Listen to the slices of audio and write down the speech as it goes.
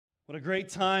What a great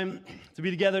time to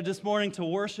be together this morning to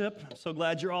worship. I'm so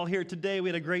glad you're all here today. We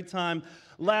had a great time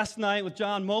last night with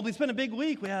John Mobley. It's been a big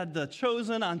week. We had The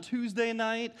Chosen on Tuesday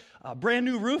night, a brand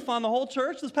new roof on the whole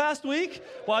church this past week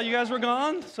while you guys were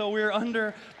gone. So we were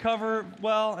undercover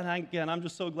well. And I'm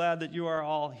just so glad that you are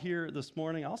all here this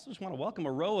morning. I also just want to welcome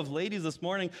a row of ladies this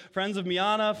morning, friends of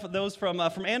Miana, for those from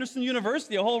Anderson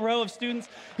University, a whole row of students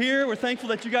here. We're thankful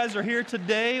that you guys are here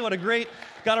today. What a great,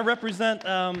 got to represent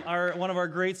one of our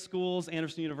great schools,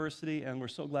 Anderson University, and we're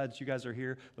so glad that you guys are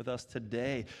here with us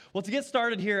today. Well, to get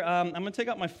started here, I'm going to take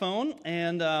out my phone,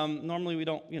 and normally we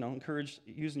don't, encourage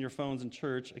using your phones in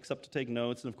church except to take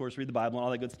notes and, of course, read the Bible and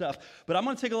all that good stuff. But I'm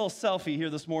going to take a little selfie here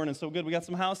this morning. So good, we got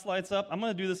some house lights up. I'm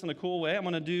going to do this in a cool way. I'm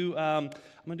going to do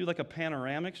like a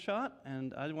panoramic shot,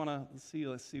 and I want to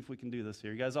let's see if we can do this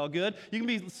here. You guys all good? You can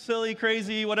be silly,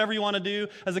 crazy, whatever you want to do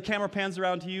as the camera pans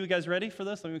around to you. You guys ready for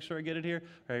this? Let me make sure I get it here.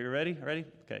 All right, you ready? Ready?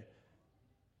 Okay.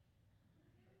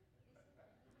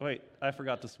 Wait, I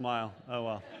forgot to smile. Oh,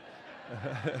 well.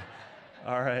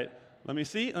 All right. Let me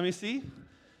see. If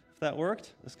that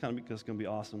worked. This is going to be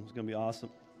awesome. It's going to be awesome.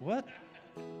 What?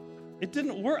 It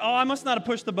didn't work. Oh, I must not have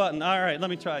pushed the button. All right, let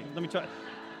me try.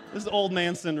 This is old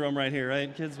man syndrome right here,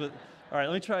 right? Kids with. All right,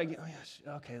 let me try again. Oh,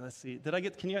 yeah. Okay, let's see.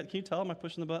 Can you tell? Am I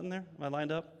pushing the button there? Am I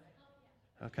lined up?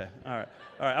 Okay. All right.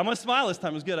 I'm going to smile this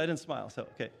time. It was good. I didn't smile. So,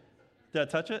 okay. Did I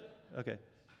touch it? Okay.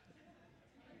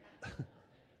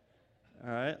 All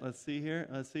right, let's see here.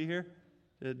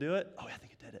 Did it do it? Oh, I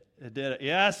think it did it.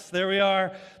 Yes, there we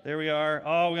are.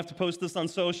 Oh, we have to post this on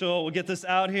social. We'll get this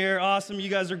out here. Awesome, you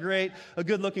guys are great. A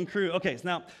good-looking crew. Okay, so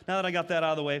now that I got that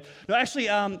out of the way. No, actually,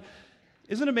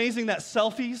 isn't it amazing that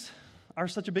selfies are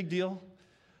such a big deal?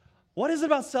 What is it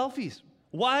about selfies?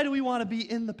 Why do we want to be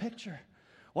in the picture?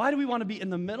 Why do we want to be in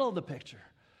the middle of the picture?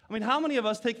 I mean, how many of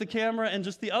us take the camera and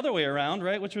just the other way around,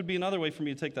 right? Which would be another way for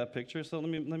me to take that picture. So let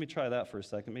me try that for a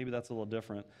second. Maybe that's a little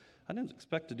different. I didn't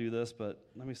expect to do this, but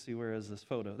let me see, where is this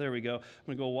photo? There we go. I'm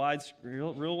going to go wide,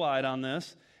 real wide on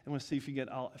this. And we'll see if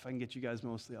I can get you guys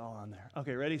mostly all on there.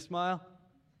 Okay, ready? Smile.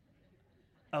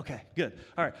 Okay, good.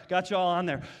 All right, got you all on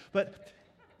there. But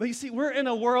you see, we're in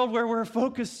a world where we're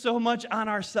focused so much on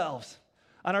ourselves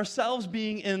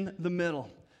being in the middle.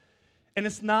 And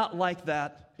it's not like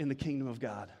that in the kingdom of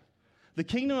God. The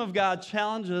kingdom of God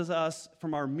challenges us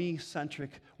from our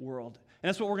me-centric world. And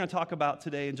that's what we're going to talk about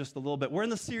today in just a little bit. We're in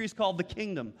the series called The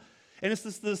Kingdom. And it's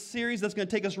this series that's going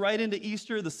to take us right into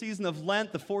Easter, the season of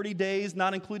Lent, the 40 days,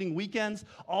 not including weekends,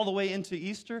 all the way into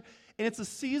Easter. And it's a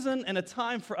season and a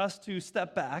time for us to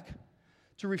step back,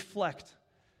 to reflect,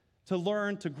 to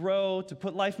learn, to grow, to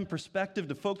put life in perspective,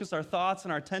 to focus our thoughts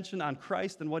and our attention on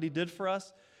Christ and what He did for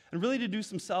us, and really to do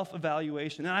some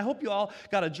self-evaluation. And I hope you all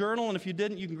got a journal, and if you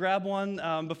didn't, you can grab one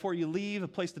before you leave, a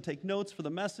place to take notes for the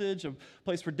message, a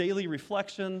place for daily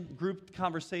reflection, group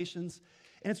conversations.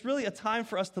 And it's really a time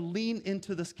for us to lean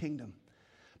into this kingdom.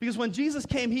 Because when Jesus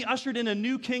came, He ushered in a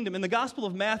new kingdom. In the Gospel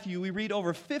of Matthew, we read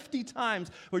over 50 times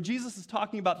where Jesus is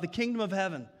talking about the kingdom of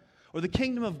heaven, or the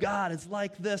kingdom of God. It's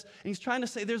like this. And He's trying to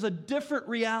say there's a different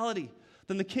reality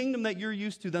than the kingdom that you're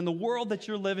used to, than the world that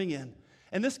you're living in.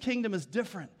 And this kingdom is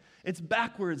different. It's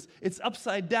backwards. It's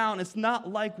upside down. It's not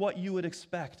like what you would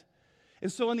expect.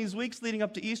 And so in these weeks leading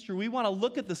up to Easter, we want to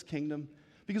look at this kingdom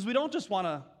because we don't just want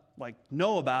to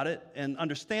know about it and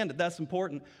understand it. That's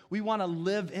important. We want to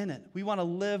live in it. We want to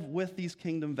live with these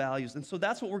kingdom values. And so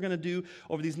that's what we're going to do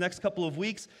over these next couple of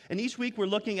weeks. And each week we're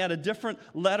looking at a different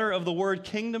letter of the word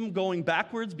kingdom going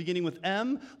backwards, beginning with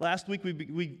M. Last week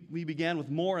we began with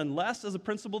more and less as a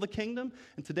principle of the kingdom.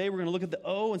 And today we're going to look at the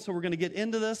O. And so we're going to get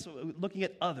into this, looking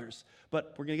at others.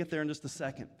 But we're going to get there in just a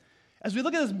second. As we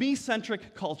look at this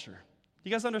me-centric culture, do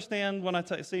you guys understand when I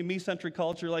say me-centric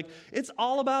culture? It's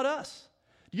all about us.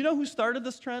 Do you know who started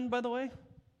this trend, by the way?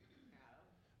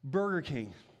 Burger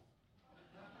King.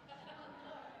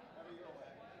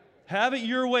 Have it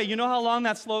your way. You know how long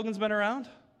that slogan's been around?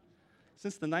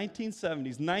 Since the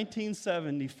 1970s,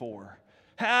 1974.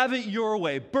 Have it your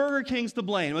way. Burger King's to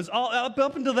blame. It was all up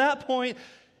until that point.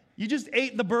 You just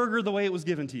ate the burger the way it was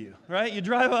given to you, right? You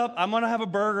drive up, I'm going to have a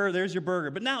burger, there's your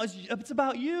burger. But now it's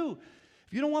about you.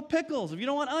 If you don't want pickles, if you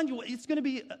don't want onion, it's going to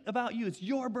be about you. It's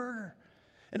your burger.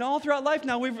 And all throughout life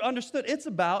now, we've understood it's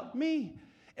about me.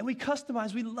 And we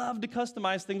love to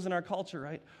customize things in our culture,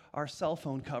 right? Our cell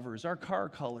phone covers, our car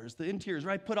colors, the interiors,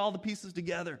 right? Put all the pieces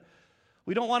together.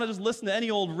 We don't want to just listen to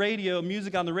any old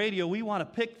music on the radio. We want to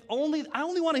pick I only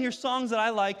want to hear songs that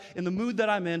I like in the mood that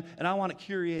I'm in, and I want it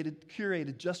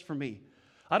curated just for me.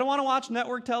 I don't want to watch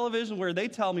network television where they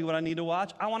tell me what I need to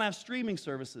watch. I want to have streaming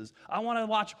services. I want to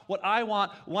watch what I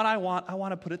want, when I want. I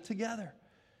want to put it together.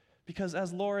 Because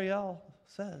as L'Oreal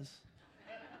says,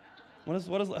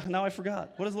 Now I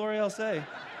forgot. What does L'Oreal say?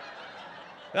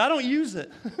 I don't use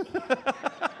it.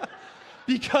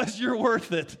 Because you're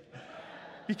worth it.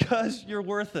 Because you're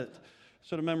worth it.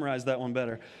 Should have memorized that one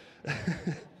better.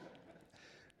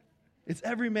 It's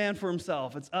every man for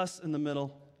himself. It's us in the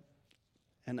middle.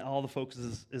 And all the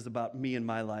focus is about me and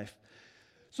my life.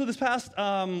 So this past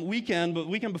weekend, but the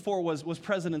weekend before was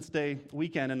President's Day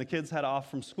weekend, and the kids had off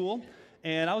from school.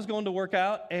 And I was going to work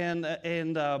out, and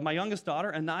my youngest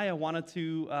daughter, Anaya, wanted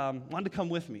to come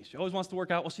with me. She always wants to work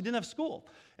out. Well, she didn't have school.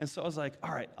 And so I was like,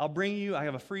 all right, I'll bring you. I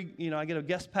have a free, I get a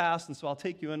guest pass, and so I'll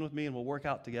take you in with me, and we'll work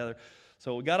out together.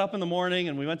 So we got up in the morning,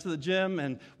 and we went to the gym,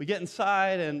 and we get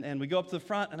inside, and we go up to the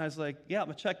front, and I was like, yeah,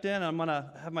 I'm checked in. I'm going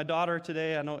to have my daughter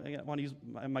today. I want to use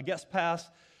my guest pass.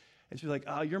 And she was like,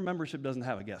 oh, your membership doesn't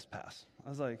have a guest pass. I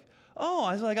was like,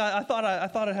 I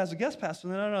thought it has a guest pass.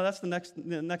 No, that's the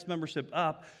next membership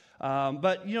up.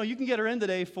 But you can get her in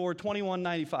today for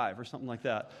 $21.95 or something like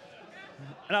that.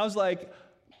 And I was like,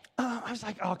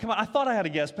 oh, come on. I thought I had a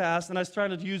guest pass, and I was trying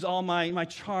to use all my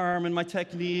charm and my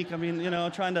technique. I mean,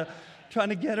 trying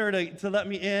to get her to let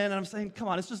me in, and I'm saying, come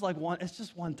on, it's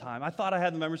just one time. I thought I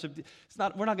had the membership.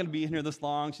 We're not going to be in here this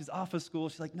long. She's off of school.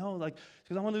 She's like, no,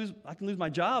 because I can lose my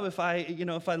job if I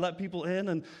let people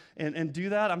in and do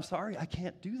that. I'm sorry, I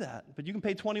can't do that. But you can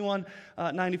pay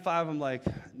 $21.95. I'm like,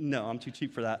 no, I'm too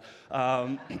cheap for that.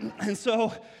 And so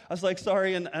I was like,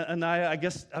 sorry, and I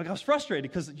guess I was frustrated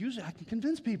because usually I can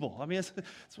convince people. I mean, it's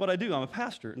what I do. I'm a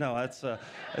pastor. No, it's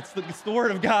the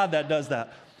Word of God that does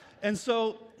that. And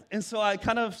so I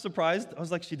kind of surprised. I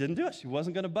was like, she didn't do it. She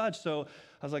wasn't going to budge. So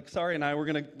I was like, sorry, and we're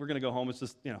gonna go home. It's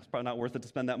just, it's probably not worth it to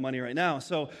spend that money right now.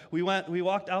 So we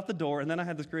walked out the door, and then I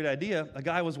had this great idea. A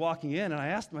guy was walking in, and I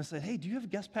asked him, I said, hey, do you have a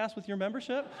guest pass with your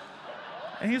membership?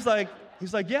 And he's like,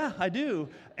 yeah, I do.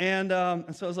 And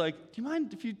so I was like, do you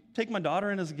mind if you take my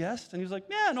daughter in as a guest? And he was like,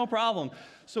 yeah, no problem.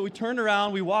 So we turned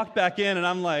around, we walked back in, and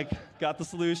I'm like, got the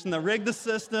solution. I rigged the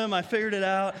system. I figured it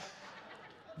out.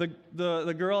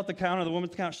 The girl at the counter, the woman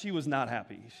at the counter, she was not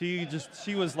happy.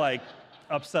 She was like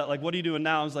upset, like, what are you doing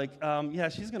now? I was like, yeah,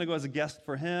 she's going to go as a guest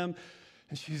for him.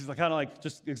 And she's like, kind of like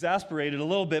just exasperated a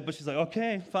little bit, but she's like,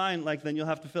 okay, fine. Like, then you'll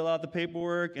have to fill out the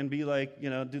paperwork and be like,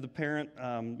 do the parent,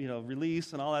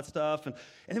 release and all that stuff. And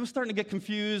it was starting to get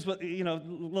confused, but, a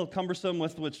little cumbersome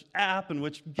with which app and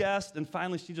which guest. And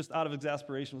finally, she just out of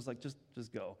exasperation was like, just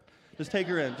go. Just take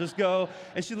her in. Just go.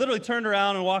 And she literally turned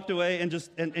around and walked away, and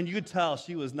you could tell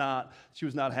she was not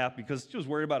happy because she was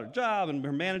worried about her job and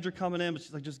her manager coming in, but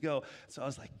she's like, just go. So I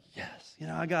was like, yes,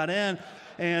 I got in.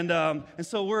 And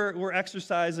so we're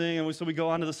exercising, and so we go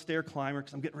onto the stair climber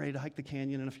because I'm getting ready to hike the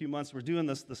canyon in a few months. We're doing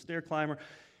the stair climber,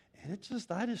 and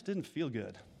I just didn't feel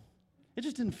good. It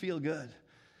just didn't feel good.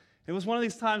 It was one of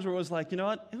these times where it was like, you know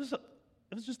what? It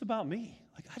was just about me.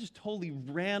 Like, I just totally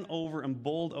ran over and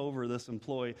bowled over this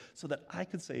employee so that I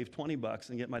could save $20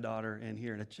 and get my daughter in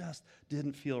here. And it just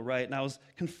didn't feel right. And I was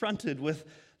confronted with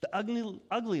the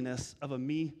ugliness of a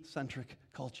me-centric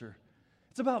culture.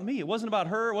 It's about me. It wasn't about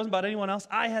her. It wasn't about anyone else.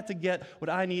 I had to get what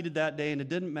I needed that day, and it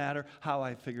didn't matter how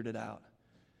I figured it out.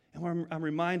 And I'm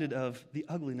reminded of the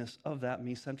ugliness of that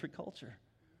me-centric culture.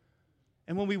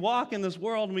 And when we walk in this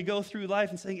world and we go through life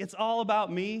and saying, it's all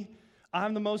about me,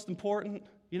 I'm the most important.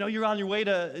 You're on your way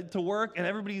to work and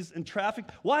everybody's in traffic.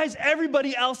 Why is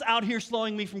everybody else out here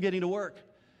slowing me from getting to work?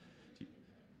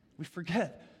 We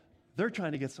forget they're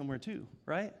trying to get somewhere too,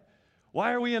 right?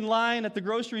 Why are we in line at the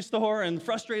grocery store and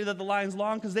frustrated that the line's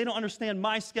long? Because they don't understand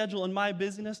my schedule and my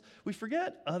busyness. We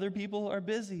forget other people are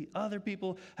busy. Other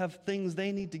people have things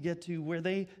they need to get to where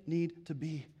they need to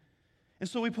be. And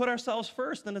so we put ourselves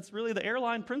first, and it's really the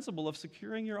airline principle of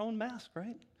securing your own mask,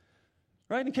 right?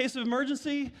 Right? In case of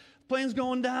emergency, plane's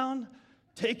going down,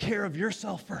 take care of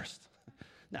yourself first.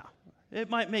 Now, it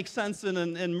might make sense in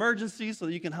an emergency so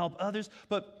that you can help others,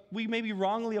 but we maybe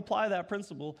wrongly apply that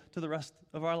principle to the rest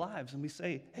of our lives. And we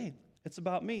say, hey, it's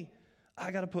about me.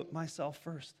 I got to put myself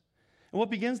first. And what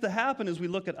begins to happen is we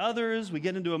look at others, we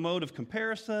get into a mode of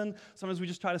comparison. Sometimes we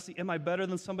just try to see, am I better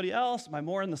than somebody else? Am I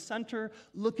more in the center?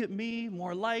 Look at me,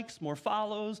 more likes, more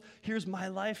follows. Here's my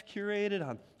life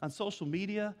curated on social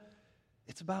media.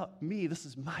 It's about me. This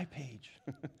is my page.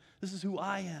 This is who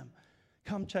I am.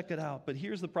 Come check it out. But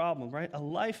here's the problem, right? A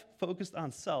life focused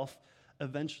on self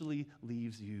eventually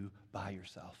leaves you by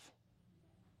yourself.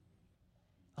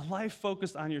 A life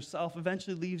focused on yourself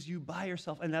eventually leaves you by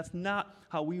yourself, and that's not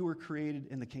how we were created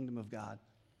in the kingdom of God.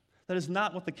 That is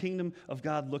not what the kingdom of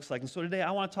God looks like. And so today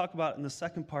I want to talk about, in the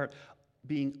second part,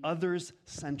 being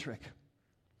others-centric.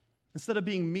 Instead of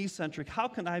being me-centric, how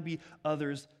can I be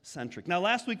others-centric? Now,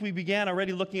 last week we began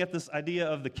already looking at this idea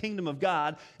of the kingdom of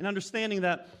God and understanding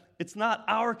that it's not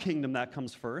our kingdom that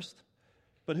comes first,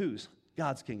 but whose?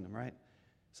 God's kingdom, right?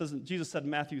 Jesus said in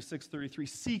Matthew 6:33,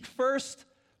 seek first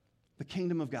the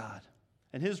kingdom of God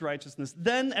and his righteousness,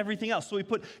 then everything else. So we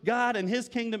put God and his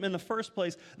kingdom in the first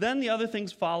place, then the other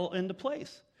things follow into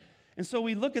place. And so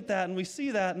we look at that and we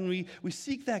see that and we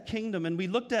seek that kingdom. And we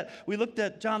looked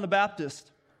at John the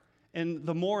Baptist and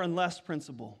the more and less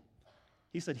principle.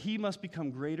 He said, he must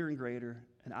become greater and greater,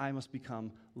 and I must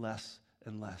become less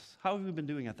and less. How have we been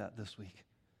doing at that this week?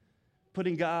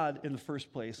 Putting God in the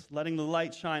first place, letting the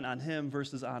light shine on him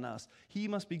versus on us. He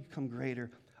must become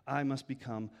greater, I must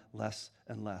become less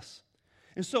and less.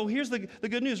 And so here's the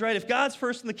good news, right? If God's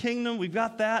first in the kingdom, we've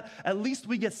got that, at least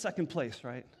we get second place,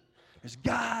 right? There's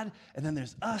God, and then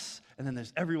there's us, and then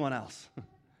there's everyone else.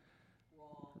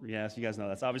 Yes, you guys know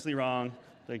that's obviously wrong.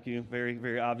 Thank you. Very,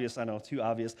 very obvious. I know, too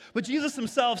obvious. But Jesus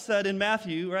himself said in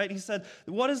Matthew, right? He said,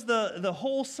 what is the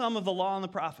whole sum of the law and the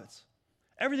prophets?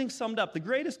 Everything summed up. The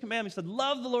greatest commandment, he said,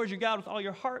 love the Lord your God with all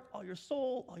your heart, all your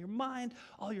soul, all your mind,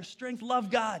 all your strength.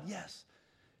 Love God, yes.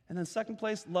 And then second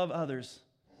place, love others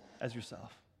as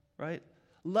yourself, right?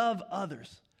 Love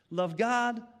others. Love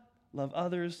God, love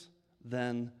others,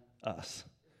 then us.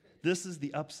 This is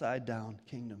the upside down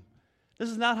kingdom. This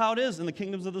is not how it is in the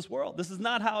kingdoms of this world. This is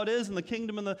not how it is in the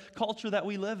kingdom and the culture that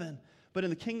we live in. But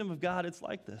in the kingdom of God, it's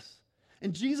like this.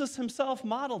 And Jesus himself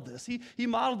modeled this. He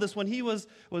modeled this when he was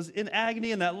in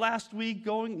agony in that last week,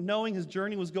 knowing his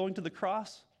journey was going to the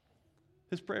cross.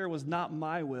 His prayer was, not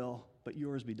my will, but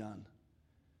yours be done.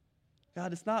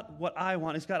 God, it's not what I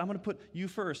want. It's, God, I'm going to put you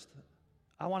first.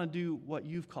 I want to do what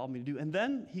you've called me to do. And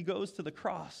then he goes to the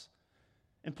cross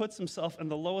and puts himself in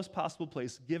the lowest possible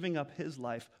place, giving up his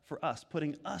life for us,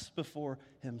 putting us before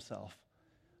himself.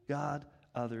 God,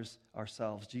 others,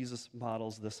 ourselves. Jesus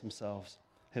models this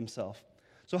himself.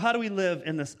 So how do we live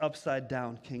in this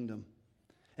upside-down kingdom?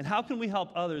 And how can we help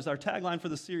others? Our tagline for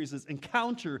the series is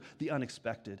encounter the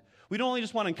unexpected. We don't only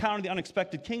just want to encounter the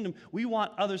unexpected kingdom, we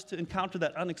want others to encounter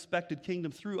that unexpected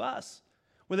kingdom through us,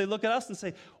 where they look at us and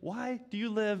say, why do you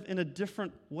live in a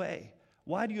different way?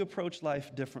 Why do you approach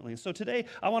life differently? So today,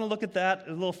 I want to look at that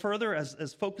a little further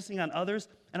as focusing on others.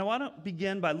 And I want to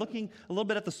begin by looking a little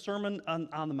bit at the Sermon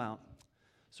on the Mount.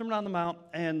 Sermon on the Mount,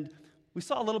 and we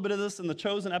saw a little bit of this in the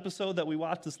Chosen episode that we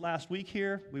watched this last week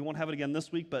here. We won't have it again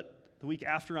this week, but the week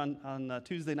after on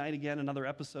Tuesday night again, another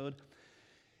episode.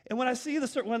 And when I see the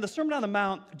Sermon on the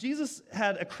Mount, Jesus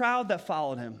had a crowd that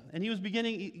followed him, and he was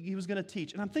going to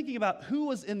teach. And I'm thinking about who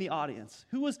was in the audience,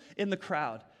 who was in the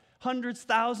crowd. Hundreds,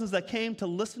 thousands that came to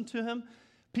listen to him,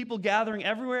 people gathering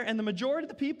everywhere, and the majority of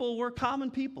the people were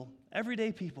common people,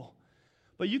 everyday people.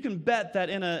 But you can bet that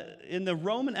in the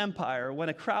Roman Empire, when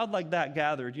a crowd like that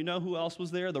gathered, you know who else was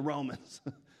there? The Romans.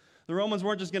 The Romans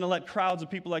weren't just going to let crowds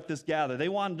of people like this gather. They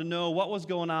wanted to know what was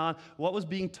going on, what was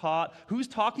being taught, who's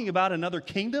talking about another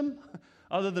kingdom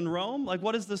other than Rome? Like,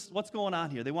 what is this? What's going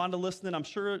on here? They wanted to listen, and I'm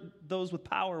sure those with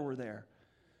power were there.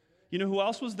 You know who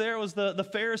else was there? It was the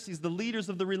Pharisees, the leaders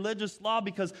of the religious law,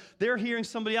 because they're hearing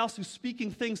somebody else who's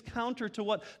speaking things counter to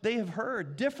what they have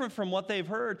heard, different from what they've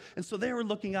heard. And so they were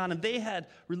looking on, and they had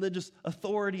religious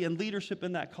authority and leadership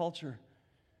in that culture.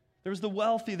 There was the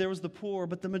wealthy, there was the poor,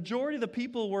 but the majority of the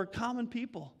people were common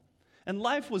people. And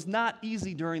life was not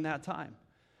easy during that time.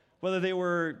 Whether they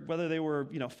were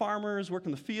farmers working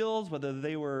the fields, whether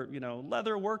they were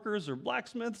leather workers or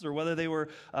blacksmiths, or whether they were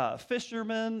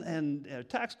fishermen and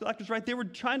tax collectors, right? They were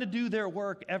trying to do their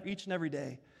work each and every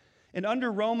day. And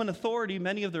under Roman authority,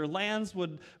 many of their lands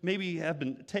would maybe have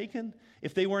been taken.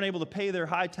 If they weren't able to pay their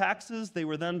high taxes, they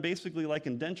were then basically like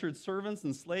indentured servants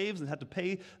and slaves and had to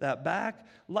pay that back.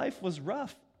 Life was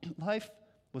rough. Life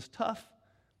was tough.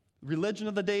 Religion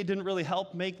of the day didn't really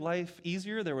help make life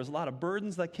easier. There was a lot of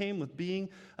burdens that came with being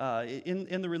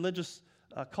in the religious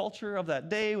culture of that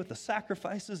day, with the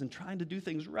sacrifices and trying to do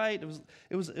things right.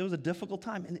 It was a difficult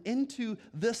time. And into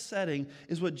this setting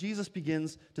is what Jesus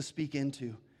begins to speak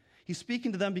into. He's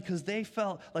speaking to them because they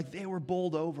felt like they were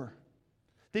bowled over.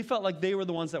 They felt like they were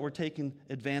the ones that were taken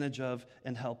advantage of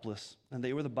and helpless, and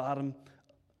they were the bottom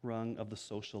rung of the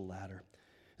social ladder.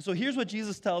 So here's what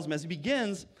Jesus tells them. As he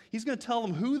begins, he's going to tell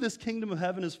them who this kingdom of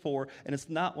heaven is for, and it's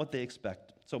not what they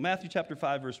expect. So Matthew chapter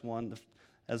 5, verse 1,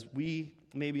 as we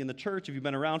maybe in the church, if you've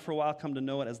been around for a while, come to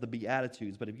know it as the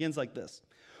Beatitudes. But it begins like this.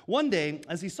 One day,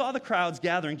 as he saw the crowds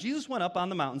gathering, Jesus went up on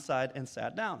the mountainside and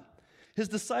sat down. His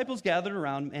disciples gathered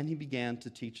around him, and he began to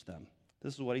teach them.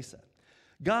 This is what he said.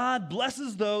 God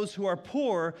blesses those who are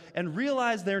poor and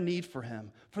realize their need for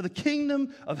him, for the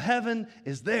kingdom of heaven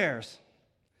is theirs.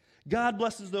 God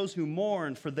blesses those who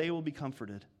mourn, for they will be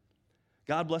comforted.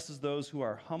 God blesses those who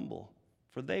are humble,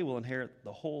 for they will inherit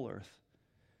the whole earth.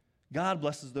 God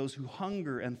blesses those who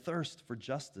hunger and thirst for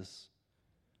justice,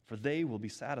 for they will be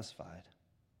satisfied.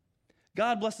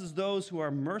 God blesses those who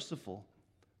are merciful,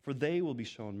 for they will be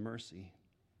shown mercy.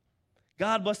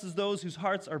 God blesses those whose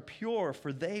hearts are pure,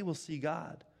 for they will see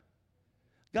God.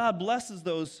 God blesses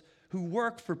those who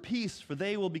work for peace, for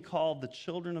they will be called the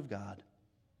children of God.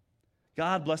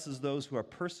 God blesses those who are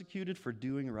persecuted for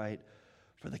doing right,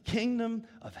 for the kingdom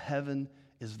of heaven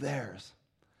is theirs.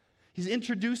 He's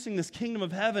introducing this kingdom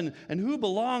of heaven and who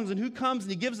belongs and who comes,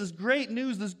 and he gives us great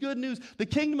news, this good news. The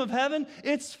kingdom of heaven,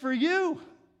 it's for you.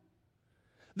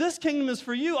 This kingdom is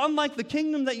for you. Unlike the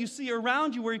kingdom that you see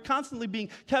around you where you're constantly being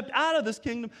kept out of this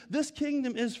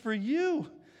kingdom is for you.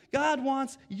 God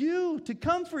wants you to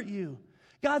comfort you.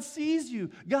 God sees you.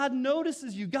 God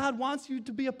notices you. God wants you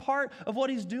to be a part of what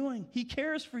he's doing. He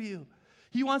cares for you.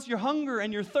 He wants your hunger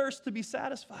and your thirst to be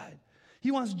satisfied. He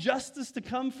wants justice to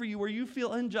come for you where you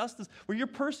feel injustice, where you're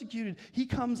persecuted. He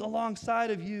comes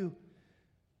alongside of you.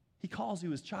 He calls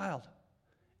you his child,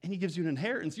 and he gives you an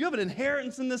inheritance. You have an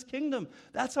inheritance in this kingdom.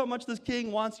 That's how much this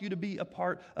king wants you to be a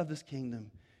part of this kingdom.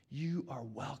 You are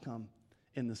welcome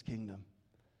in this kingdom.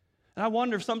 And I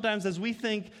wonder if sometimes as we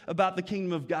think about the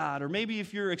kingdom of God, or maybe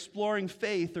if you're exploring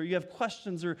faith, or you have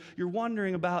questions, or you're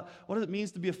wondering about what it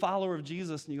means to be a follower of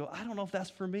Jesus, and you go, I don't know if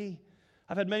that's for me.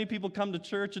 I've had many people come to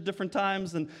church at different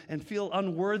times and feel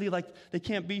unworthy, like they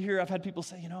can't be here. I've had people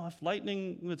say, if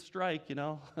lightning would strike, I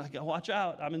gotta watch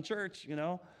out. I'm in church,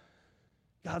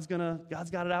 God's got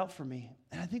it out for me.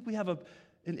 And I think we have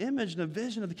an image and a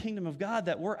vision of the kingdom of God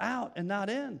that we're out and not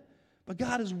in. But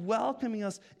God is welcoming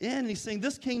us in, and he's saying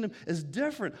this kingdom is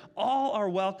different. All are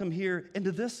welcome here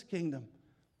into this kingdom.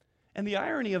 And the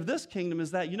irony of this kingdom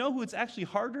is that, who it's actually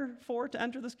harder for to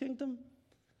enter this kingdom?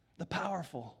 The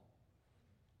powerful,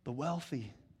 the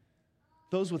wealthy,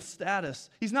 those with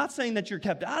status. He's not saying that you're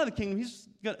kept out of the kingdom. He's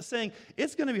saying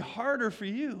it's going to be harder for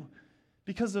you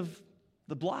because of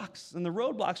the blocks and the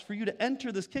roadblocks for you to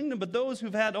enter this kingdom. But those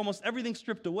who've had almost everything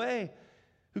stripped away,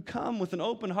 who come with an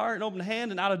open heart and open hand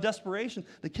and out of desperation,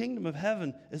 the kingdom of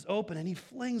heaven is open, and he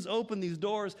flings open these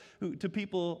doors to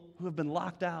people who have been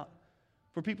locked out,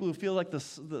 for people who feel like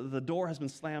the door has been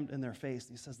slammed in their face.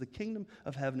 He says the kingdom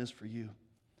of heaven is for you.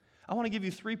 I want to give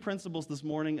you 3 principles this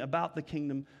morning about the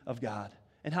kingdom of God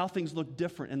and how things look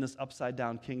different in this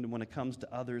upside-down kingdom when it comes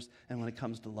to others and when it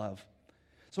comes to love.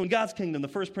 So in God's kingdom, the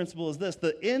first principle is this: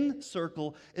 the in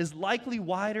circle is likely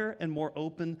wider and more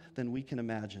open than we can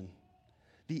imagine.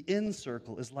 The in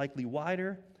circle is likely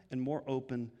wider and more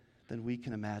open than we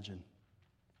can imagine.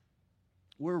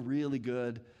 We're really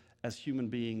good as human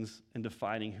beings in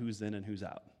defining who's in and who's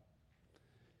out.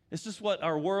 It's just what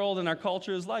our world and our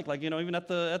culture is like. Like, even at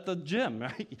the gym,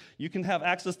 right? You can have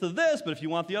access to this, but if you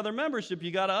want the other membership,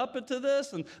 you got to up it to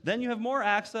this, and then you have more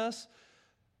access.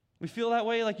 We feel that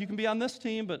way, like you can be on this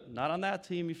team, but not on that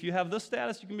team. If you have this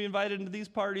status, you can be invited into these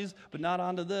parties, but not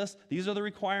onto this. These are the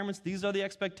requirements. These are the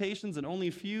expectations, and only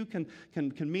a few can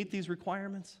meet these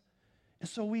requirements. And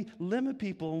so we limit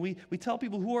people, and we tell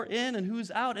people who are in and who's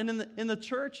out. And in the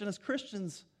church and as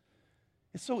Christians,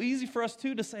 it's so easy for us,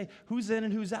 too, to say who's in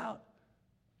and who's out.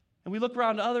 And we look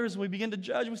around to others, and we begin to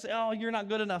judge. We say, oh, you're not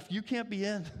good enough. You can't be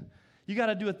in. You got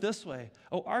to do it this way.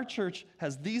 Oh, our church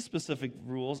has these specific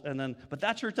rules, but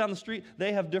that church down the street,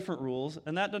 they have different rules,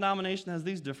 and that denomination has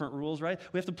these different rules, right?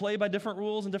 We have to play by different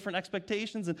rules and different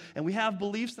expectations, and we have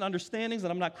beliefs and understandings,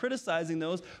 and I'm not criticizing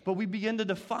those, but we begin to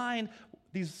define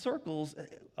these circles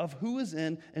of who is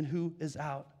in and who is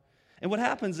out. And what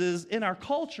happens is, in our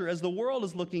culture, as the world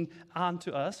is looking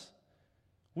onto us,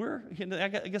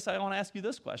 I guess I want to ask you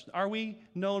this question. Are we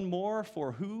known more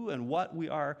for who and what we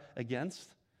are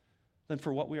against than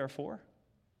for what we are for?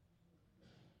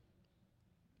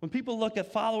 When people look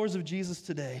at followers of Jesus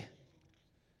today,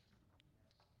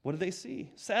 what do they see?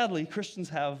 Sadly, Christians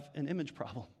have an image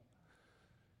problem.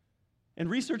 And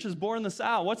research has borne this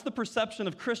out. What's the perception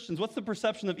of Christians? What's the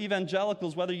perception of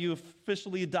evangelicals, whether you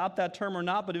officially adopt that term or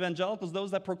not? But evangelicals,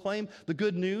 those that proclaim the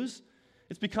good news,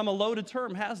 it's become a loaded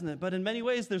term, hasn't it? But in many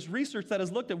ways, there's research that has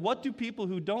looked at what do people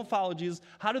who don't follow Jesus,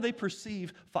 how do they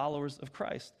perceive followers of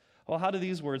Christ? Well, how do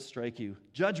these words strike you?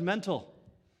 Judgmental,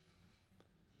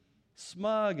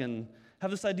 smug, and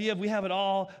have this idea of we have it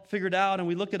all figured out, and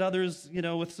we look at others,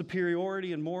 with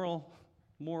superiority and moral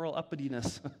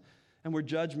uppityness, and we're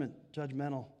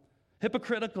judgmental.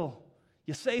 Hypocritical.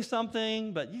 You say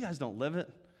something, but you guys don't live it.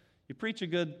 You preach a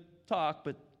good talk,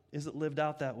 but is it lived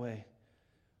out that way?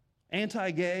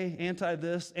 Anti-gay,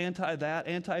 anti-this, anti-that,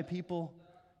 anti-people.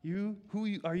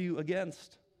 Who are you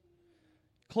against?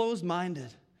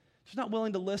 Closed-minded. Just not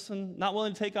willing to listen, not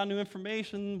willing to take on new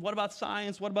information. What about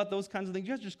science? What about those kinds of things?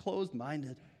 You guys are just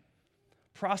closed-minded.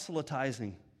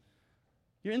 proselytizing.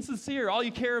 You're insincere. All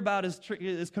you care about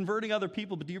is converting other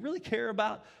people, but do you really care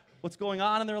about what's going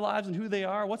on in their lives and who they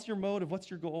are? What's your motive? What's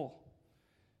your goal?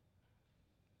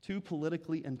 Too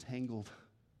politically entangled.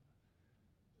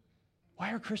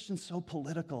 Why are Christians so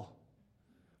political?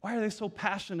 Why are they so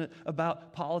passionate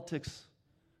about politics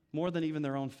more than even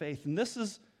their own faith? And this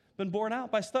has been borne out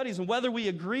by studies. And whether we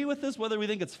agree with this, whether we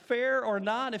think it's fair or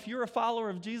not, if you're a follower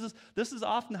of Jesus, this is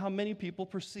often how many people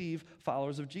perceive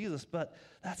followers of Jesus. But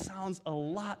that sounds a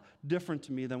lot different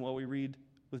to me than what we read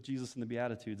with Jesus in the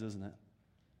Beatitudes, isn't it?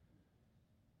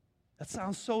 That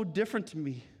sounds so different to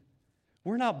me.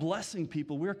 We're not blessing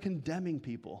people, we're condemning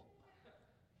people.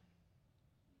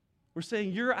 We're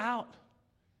saying you're out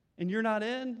and you're not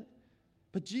in.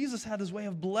 But Jesus had this way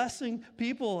of blessing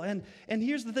people. And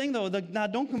here's the thing, though. Now,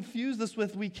 don't confuse this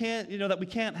with that we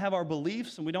can't have our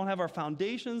beliefs and we don't have our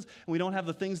foundations and we don't have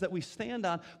the things that we stand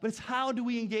on. But it's how do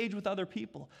we engage with other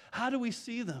people? How do we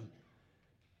see them?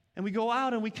 And we go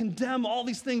out and we condemn all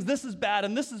these things. This is bad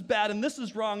and this is bad and this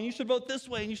is wrong. And you should vote this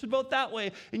way and you should vote that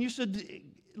way. And you should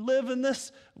live in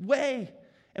this way.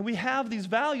 And we have these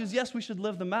values. Yes, we should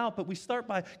live them out, but we start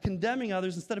by condemning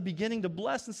others instead of beginning to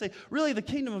bless and say, really, the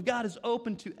kingdom of God is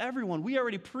open to everyone. We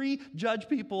already prejudge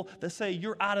people that say,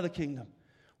 you're out of the kingdom.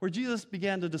 Where Jesus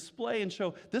began to display and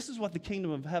show, this is what the kingdom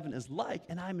of heaven is like,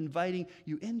 and I'm inviting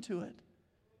you into it.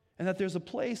 And that there's a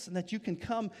place and that you can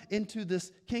come into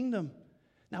this kingdom.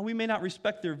 Now, we may not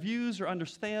respect their views or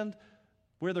understand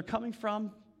where they're coming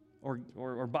from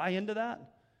or buy into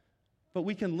that. But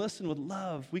we can listen with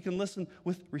love. We can listen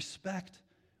with respect.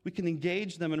 We can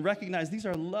engage them and recognize these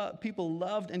are people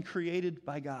loved and created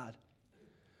by God.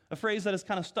 A phrase that has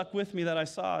kind of stuck with me that I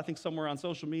saw, I think somewhere on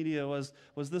social media, was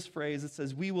this phrase. It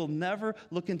says, we will never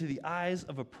look into the eyes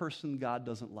of a person God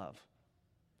doesn't love.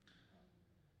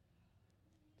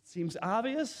 It seems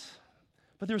obvious,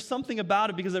 but there's something about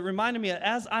it because it reminded me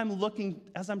as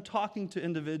I'm talking to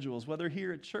individuals, whether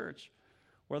here at church,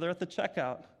 whether at the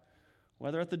checkout,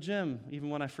 whether at the gym,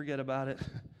 even when I forget about it.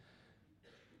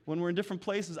 When we're in different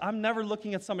places, I'm never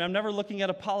looking at somebody, I'm never looking at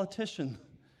a politician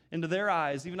into their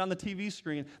eyes, even on the TV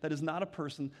screen, that is not a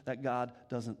person that God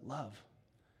doesn't love.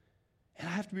 And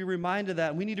I have to be reminded of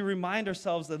that. We need to remind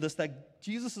ourselves of this, that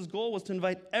Jesus' goal was to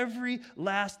invite every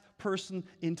last person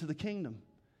into the kingdom.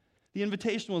 The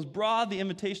invitation was broad, the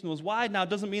invitation was wide. Now, it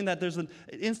doesn't mean that there's an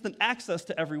instant access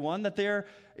to everyone, that there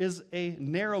is a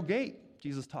narrow gate,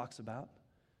 Jesus talks about.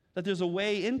 That there's a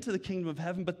way into the kingdom of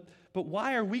heaven, but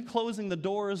why are we closing the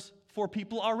doors for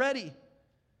people already?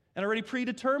 And already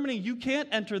predetermining you can't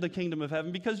enter the kingdom of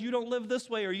heaven because you don't live this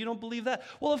way or you don't believe that.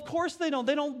 Well, of course they don't.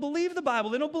 They don't believe the Bible.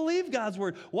 They don't believe God's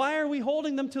word. Why are we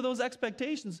holding them to those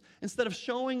expectations instead of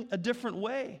showing a different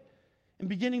way and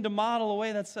beginning to model a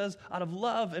way that says out of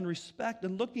love and respect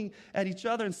and looking at each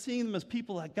other and seeing them as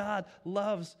people that God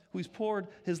loves, who's poured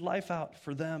his life out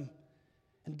for them.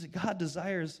 And God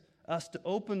desires us to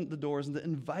open the doors and to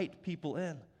invite people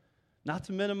in, not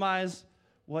to minimize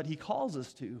what he calls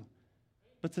us to,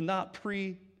 but to not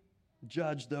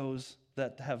prejudge those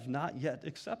that have not yet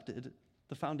accepted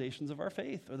the foundations of our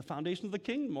faith or the foundations of the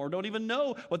kingdom or don't even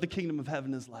know what the kingdom of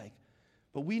heaven is like.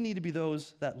 But we need to be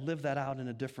those that live that out in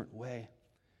a different way.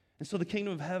 And so the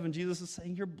kingdom of heaven, Jesus is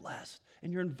saying you're blessed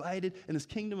and you're invited, and this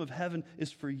kingdom of heaven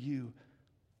is for you.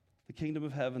 The kingdom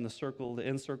of heaven, the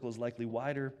end circle is likely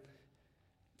wider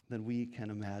than we can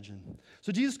imagine.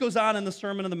 So Jesus goes on in the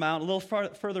Sermon on the Mount, a little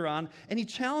further on, and he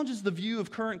challenges the view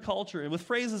of current culture with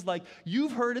phrases like,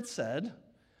 you've heard it said,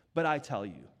 but I tell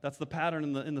you. That's the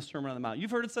pattern in the Sermon on the Mount.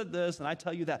 You've heard it said this, and I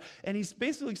tell you that. And he's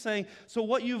basically saying, so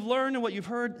what you've learned and what you've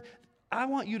heard, I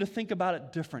want you to think about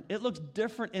it different. It looks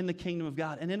different in the kingdom of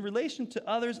God. And in relation to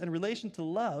others and in relation to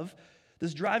love,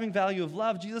 this driving value of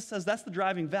love, Jesus says that's the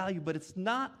driving value, but it's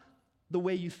not the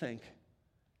way you think.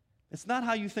 It's not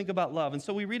how you think about love. And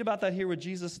so we read about that here what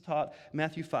Jesus taught,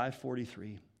 Matthew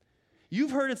 5:43.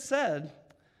 You've heard it said,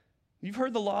 you've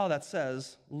heard the law that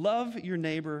says, love your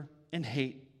neighbor and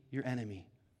hate your enemy.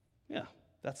 Yeah,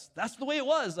 that's the way it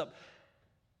was.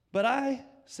 But I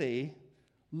say,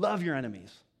 love your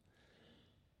enemies.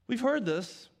 We've heard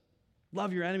this,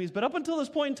 love your enemies, but up until this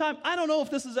point in time, I don't know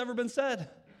if this has ever been said.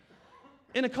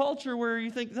 In a culture where you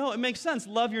think, no, it makes sense.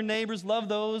 Love your neighbors, love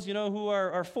those, who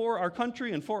are for our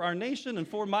country and for our nation and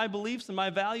for my beliefs and my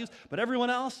values. But everyone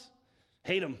else,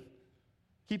 hate them.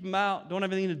 Keep them out. Don't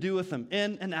have anything to do with them.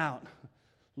 In and out.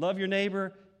 Love your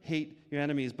neighbor, hate your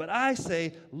enemies. But I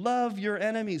say, love your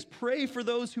enemies. Pray for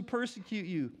those who persecute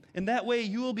you. In that way,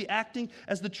 you will be acting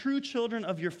as the true children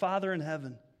of your Father in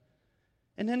heaven.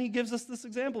 And then he gives us this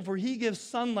example where he gives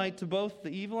sunlight to both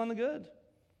the evil and the good.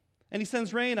 and he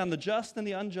sends rain on the just and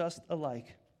the unjust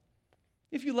alike.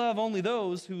 If you love only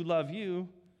those who love you,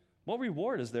 what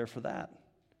reward is there for that?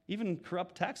 Even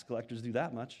corrupt tax collectors do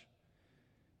that much.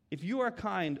 If you are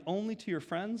kind only to your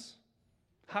friends,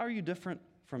 how are you different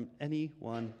from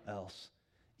anyone else?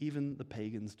 Even the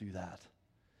pagans do that.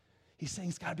 He's saying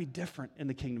it's got to be different in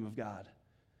the kingdom of God.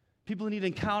 People need to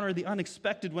encounter the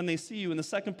unexpected when they see you. And the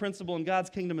second principle in God's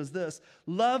kingdom is this: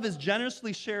 love is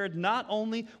generously shared not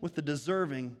only with the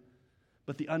deserving,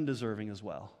 but the undeserving as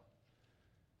well.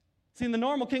 See, in the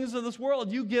normal kingdoms of this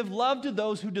world, you give love to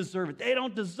those who deserve it. They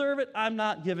don't deserve it, I'm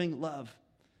not giving love.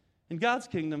 In God's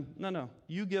kingdom, no.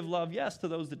 You give love, yes, to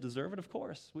those that deserve it, of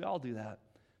course. We all do that.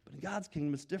 But in God's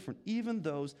kingdom, it's different. Even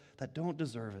those that don't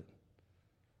deserve it.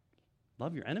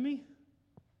 Love your enemy?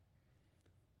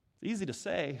 It's easy to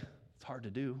say, it's hard to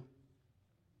do.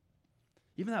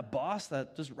 Even that boss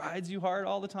that just rides you hard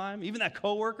all the time, even that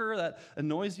coworker that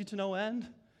annoys you to no end,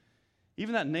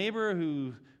 even that neighbor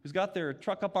who's got their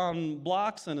truck up on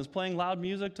blocks and is playing loud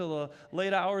music till the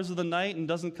late hours of the night and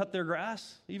doesn't cut their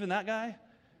grass, even that guy,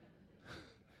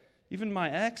 even my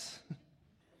ex,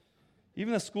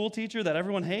 even the school teacher that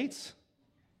everyone hates.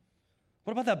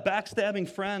 What about that backstabbing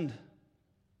friend?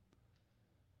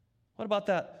 What about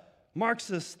that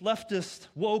Marxist, leftist,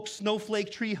 woke,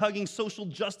 snowflake, tree-hugging, social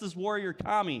justice warrior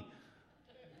commie?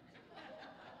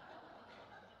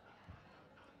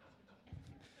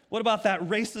 What about that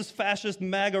racist, fascist,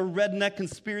 MAGA, redneck,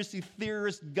 conspiracy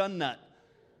theorist gun nut?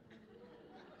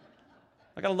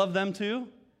 I gotta love them too?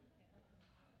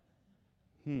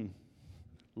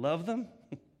 Love them?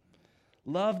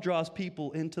 Love draws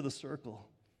people into the circle.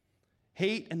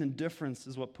 Hate and indifference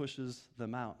is what pushes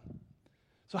them out.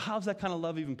 So how's that kind of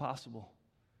love even possible?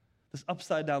 This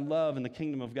upside-down love in the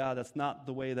kingdom of God, that's not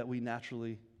the way that we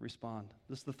naturally respond.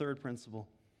 This is the third principle.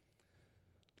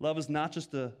 Love is not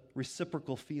just a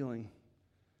reciprocal feeling,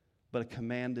 but a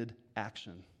commanded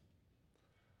action.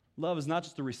 Love is not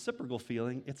just a reciprocal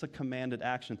feeling, it's a commanded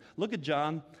action. Look at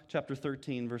John chapter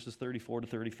 13, verses 34 to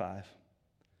 35.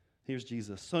 Here's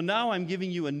Jesus. So now I'm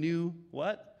giving you a new,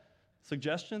 what?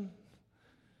 Suggestion?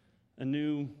 A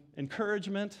new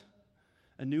encouragement?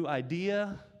 A new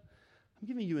idea? I'm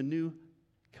giving you a new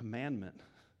commandment.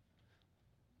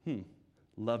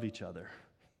 Love each other.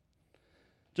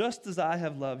 Just as I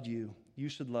have loved you, you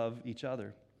should love each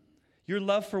other. Your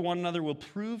love for one another will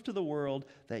prove to the world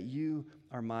that you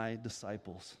are my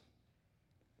disciples.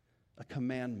 A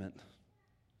commandment.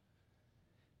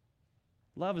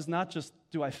 Love is not just,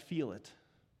 do I feel it?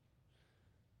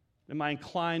 Am I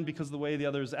inclined because of the way the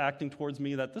other is acting towards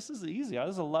me that this is easy, this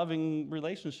is a loving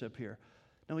relationship here?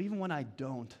 No, even when I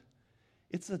don't,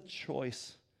 it's a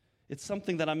choice. It's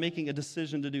something that I'm making a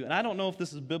decision to do. And I don't know if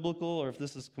this is biblical or if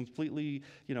this is completely,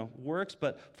 works,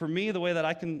 but for me, the way that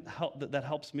I can help, that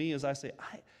helps me is I say,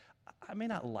 I may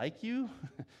not like you,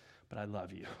 but I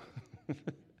love you.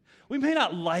 We may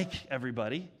not like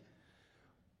everybody.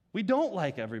 We don't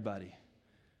like everybody.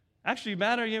 Actually,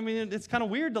 it's kind of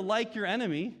weird to like your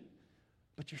enemy,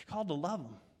 but you're called to love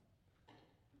them.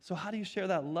 So how do you share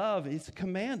that love? It's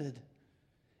commanded.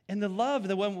 And the love,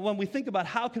 that when we think about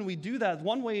how can we do that,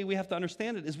 one way we have to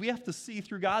understand it is we have to see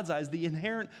through God's eyes the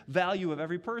inherent value of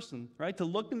every person, right? To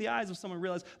look in the eyes of someone and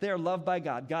realize they are loved by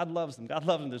God. God loves them. God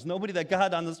loves them. There's nobody that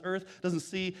God on this earth doesn't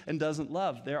see and doesn't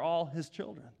love. They're all his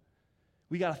children.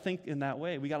 We got to think in that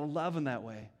way. We got to love in that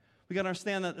way. We got to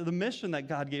understand that the mission that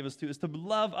God gave us to is to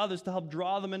love others, to help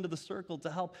draw them into the circle,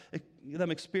 to help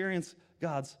them experience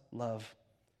God's love.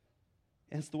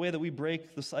 And it's the way that we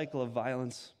break the cycle of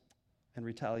violence and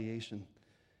retaliation.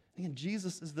 Again,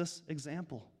 Jesus is this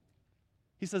example.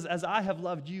 He says, as I have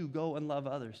loved you, go and love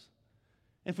others.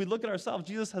 And if we look at ourselves,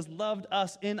 Jesus has loved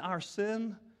us in our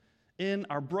sin, in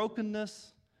our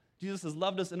brokenness. Jesus has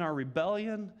loved us in our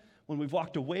rebellion, when we've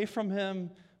walked away from him,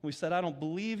 when we said, I don't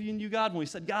believe in you, God, when we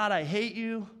said, God, I hate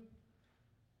you.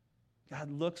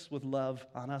 God looks with love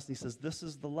on us, and he says, this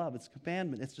is the love. It's a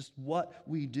commandment. It's just what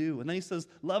we do. And then he says,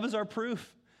 love is our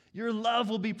proof. Your love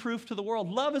will be proof to the world.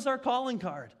 Love is our calling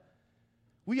card.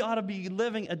 We ought to be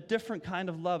living a different kind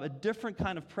of love, a different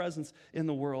kind of presence in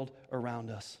the world around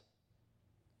us.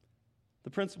 The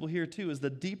principle here, too, is the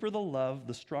deeper the love,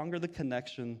 the stronger the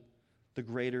connection, the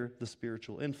greater the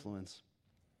spiritual influence.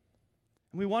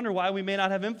 And we wonder why we may not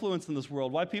have influence in this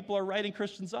world, why people are writing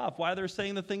Christians off, why they're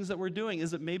saying the things that we're doing.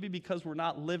 Is it maybe because we're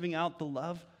not living out the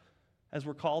love as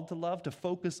we're called to love, to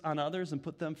focus on others and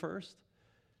put them first?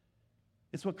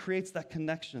 It's what creates that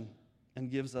connection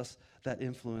and gives us that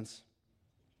influence.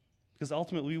 Because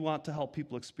ultimately, we want to help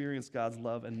people experience God's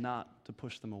love and not to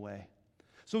push them away.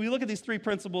 So we look at these three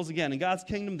principles again. In God's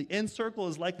kingdom, the inner circle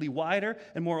is likely wider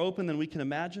and more open than we can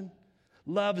imagine.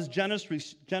 Love is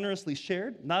generously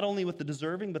shared, not only with the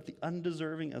deserving, but the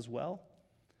undeserving as well.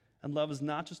 And love is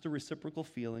not just a reciprocal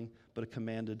feeling, but a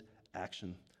commanded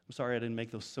action. I'm sorry I didn't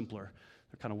make those simpler.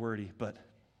 They're kind of wordy, but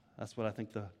that's what I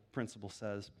think the principle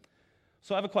says.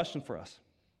 So I have a question for us.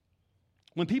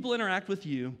 When people interact with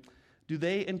you, do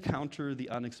they encounter the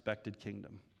unexpected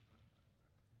kingdom?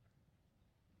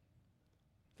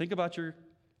 Think about your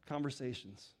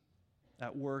conversations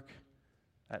at work,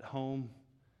 at home,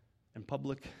 in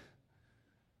public,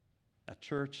 at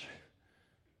church,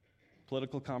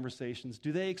 political conversations.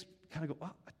 Do they kind of go,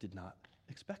 oh, I did not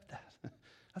expect that.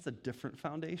 That's a different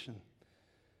foundation.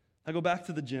 I go back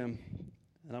to the gym,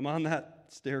 and I'm on that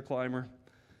stair climber,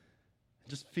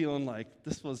 just feeling like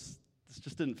this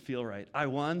just didn't feel right. I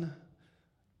won,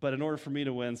 but in order for me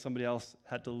to win, somebody else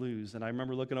had to lose. And I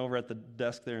remember looking over at the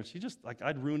desk there, and she just,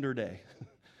 I'd ruined her day.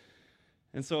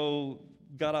 And so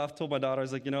got off, told my daughter, I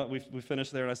was like, you know what, we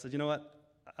finished there, and I said, you know what,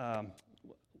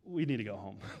 we need to go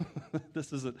home.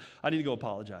 I need to go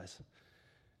apologize.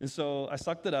 And so I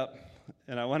sucked it up,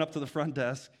 and I went up to the front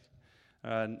desk,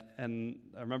 and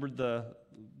I remembered the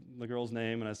girl's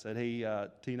name, and I said, hey,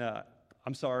 Tina,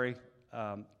 I'm sorry.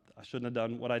 I shouldn't have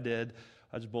done what I did.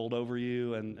 I just bowled over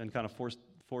you and kind of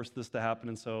forced this to happen,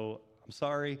 and so I'm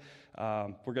sorry.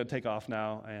 We're going to take off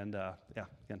now, and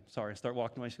again, sorry. I start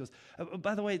walking away. She goes,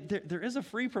 by the way, there is a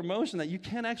free promotion that you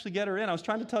can actually get her in. I was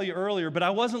trying to tell you earlier, but I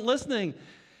wasn't listening.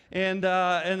 And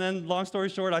then, long story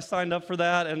short, I signed up for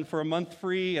that, and for a month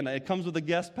free, and it comes with a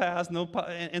guest pass.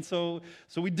 And so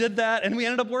we did that, and we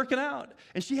ended up working out.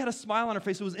 And she had a smile on her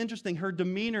face. It was interesting. Her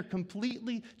demeanor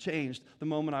completely changed the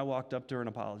moment I walked up to her and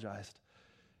apologized.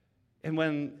 And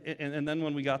then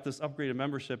when we got this upgraded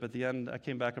membership at the end, I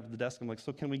came back up to the desk. I'm like,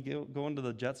 so can we go into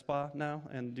the jet spa now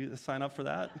and sign up for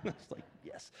that? It's like,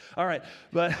 yes. All right.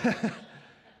 But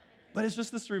it's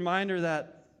just this reminder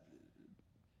that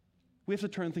we have to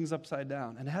turn things upside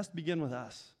down, and it has to begin with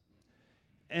us.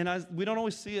 And we don't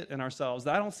always see it in ourselves.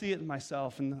 I don't see it in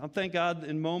myself, and I thank God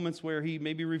in moments where He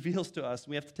maybe reveals to us,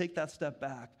 we have to take that step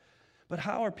back. But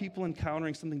how are people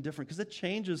encountering something different? Because it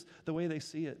changes the way they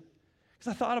see it.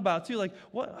 Because I thought about, too, like,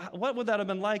 what would that have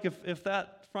been like if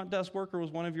that front desk worker was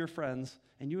one of your friends,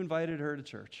 and you invited her to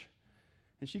church?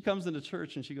 And she comes into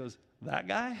church, and she goes, that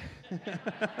guy?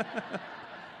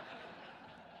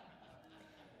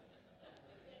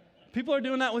 People are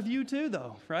doing that with you too,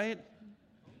 though, right?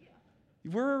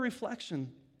 We're a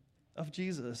reflection of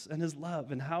Jesus and His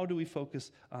love, and how do we focus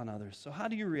on others? So how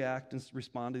do you react and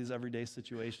respond to these everyday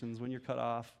situations when you're cut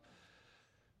off,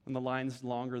 when the line's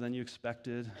longer than you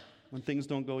expected, when things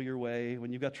don't go your way,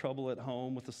 when you've got trouble at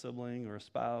home with a sibling or a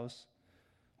spouse,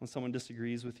 when someone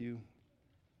disagrees with you?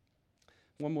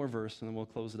 One more verse, and then we'll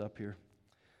close it up here.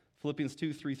 Philippians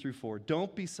 2:3-4.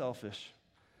 Don't be selfish.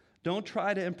 Don't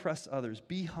try to impress others.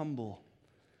 Be humble,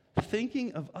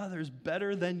 thinking of others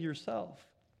better than yourself.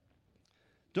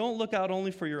 Don't look out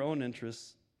only for your own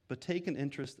interests, but take an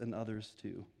interest in others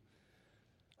too.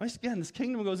 Again, this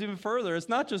kingdom goes even further. It's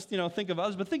not just, think of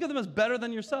others, but think of them as better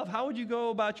than yourself. How would you go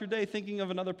about your day thinking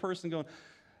of another person going,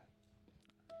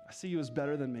 I see you as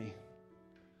better than me?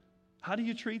 How do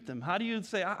you treat them? How do you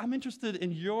say, I'm interested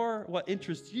in what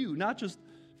interests you, not just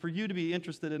for you to be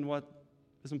interested in what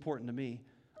is important to me.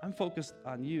 I'm focused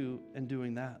on you and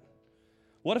doing that.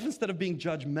 What if instead of being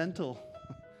judgmental,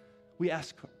 we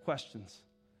asked questions?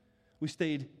 We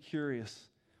stayed curious.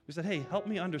 We said, hey, help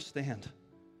me understand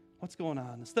what's going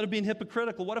on. Instead of being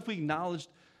hypocritical, what if we acknowledged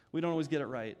we don't always get it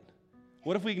right?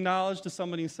 What if we acknowledged to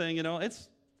somebody saying, it's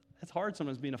hard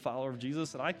sometimes being a follower of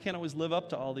Jesus, and I can't always live up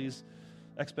to all these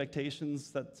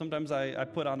expectations that sometimes I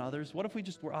put on others. What if we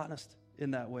just were honest in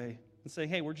that way and say,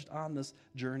 hey, we're just on this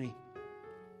journey?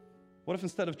 What if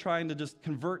instead of trying to just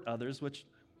convert others, which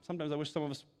sometimes I wish some of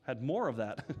us had more of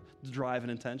that drive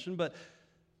and intention, but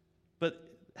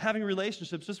having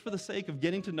relationships just for the sake of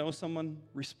getting to know someone,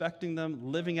 respecting them,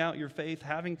 living out your faith,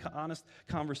 having honest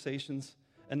conversations,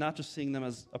 and not just seeing them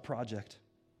as a project?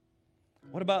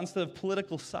 What about instead of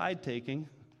political side-taking,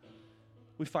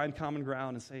 we find common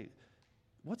ground and say,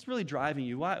 what's really driving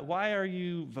you? Why are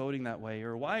you voting that way?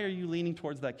 Or why are you leaning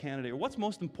towards that candidate? Or what's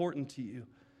most important to you?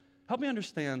 Help me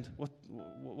understand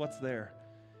what's there.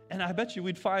 And I bet you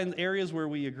we'd find areas where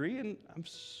we agree, and I'm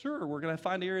sure we're going to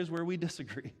find areas where we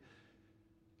disagree.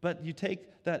 But you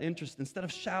take that interest, instead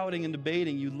of shouting and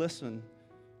debating, you listen,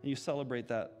 and you celebrate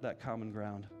that common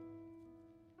ground.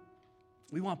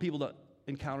 We want people to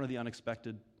encounter the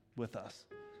unexpected with us.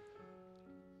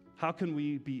 How can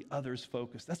we be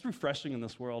others-focused? That's refreshing in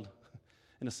this world,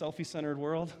 in a selfie-centered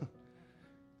world.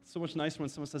 It's so much nicer when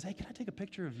someone says, hey, can I take a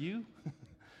picture of you?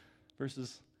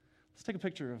 Versus, let's take a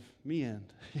picture of me and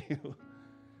you.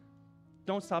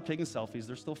 Don't stop taking selfies.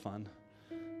 They're still fun.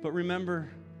 But remember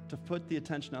to put the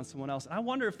attention on someone else. I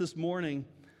wonder if this morning,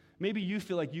 maybe you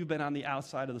feel like you've been on the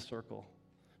outside of the circle.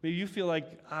 Maybe you feel like,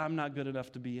 I'm not good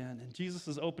enough to be in. And Jesus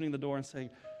is opening the door and saying,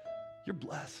 you're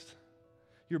blessed.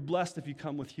 You're blessed if you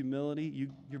come with humility.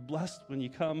 You're blessed when you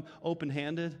come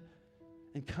open-handed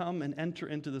and come and enter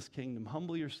into this kingdom.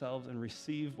 Humble yourselves and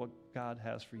receive what God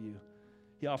has for you.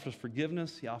 He offers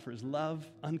forgiveness. He offers love,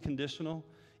 unconditional.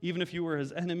 Even if you were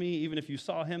his enemy, even if you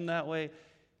saw him that way,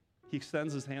 he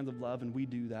extends his hand of love, and we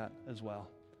do that as well.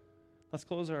 Let's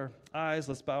close our eyes.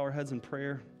 Let's bow our heads in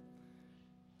prayer.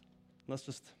 Let's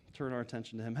just turn our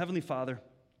attention to him. Heavenly Father,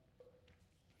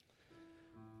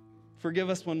 forgive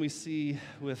us when we see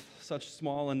with such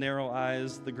small and narrow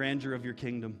eyes the grandeur of your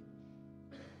kingdom.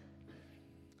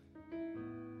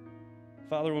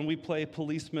 Father, when we play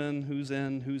policeman, who's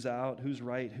in, who's out, who's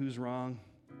right, who's wrong.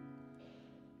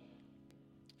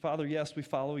 Father, yes, we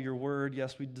follow your word.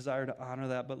 Yes, we desire to honor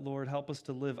that. But Lord, help us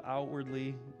to live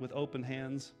outwardly with open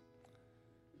hands,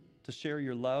 to share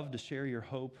your love, to share your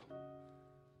hope,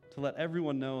 to let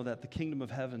everyone know that the kingdom of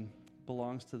heaven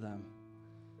belongs to them.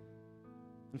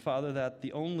 And Father, that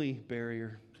the only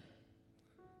barrier,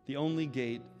 the only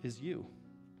gate is you.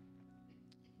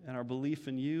 And our belief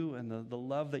in you and the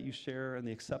love that you share and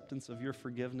the acceptance of your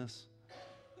forgiveness.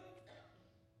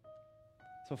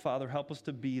 So Father, help us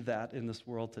to be that in this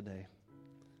world today.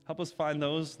 Help us find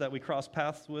those that we cross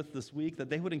paths with this week, that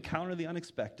they would encounter the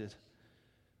unexpected,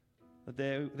 that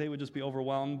they would just be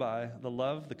overwhelmed by the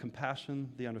love, the compassion,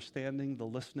 the understanding, the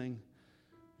listening,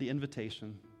 the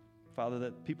invitation. Father,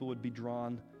 that people would be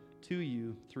drawn to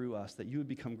you through us, that you would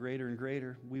become greater and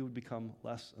greater, we would become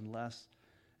less and less,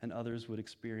 and others would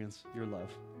experience your love.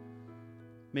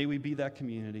 May we be that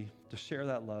community to share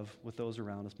that love with those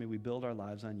around us. May we build our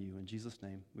lives on you. In Jesus'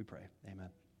 name we pray. Amen.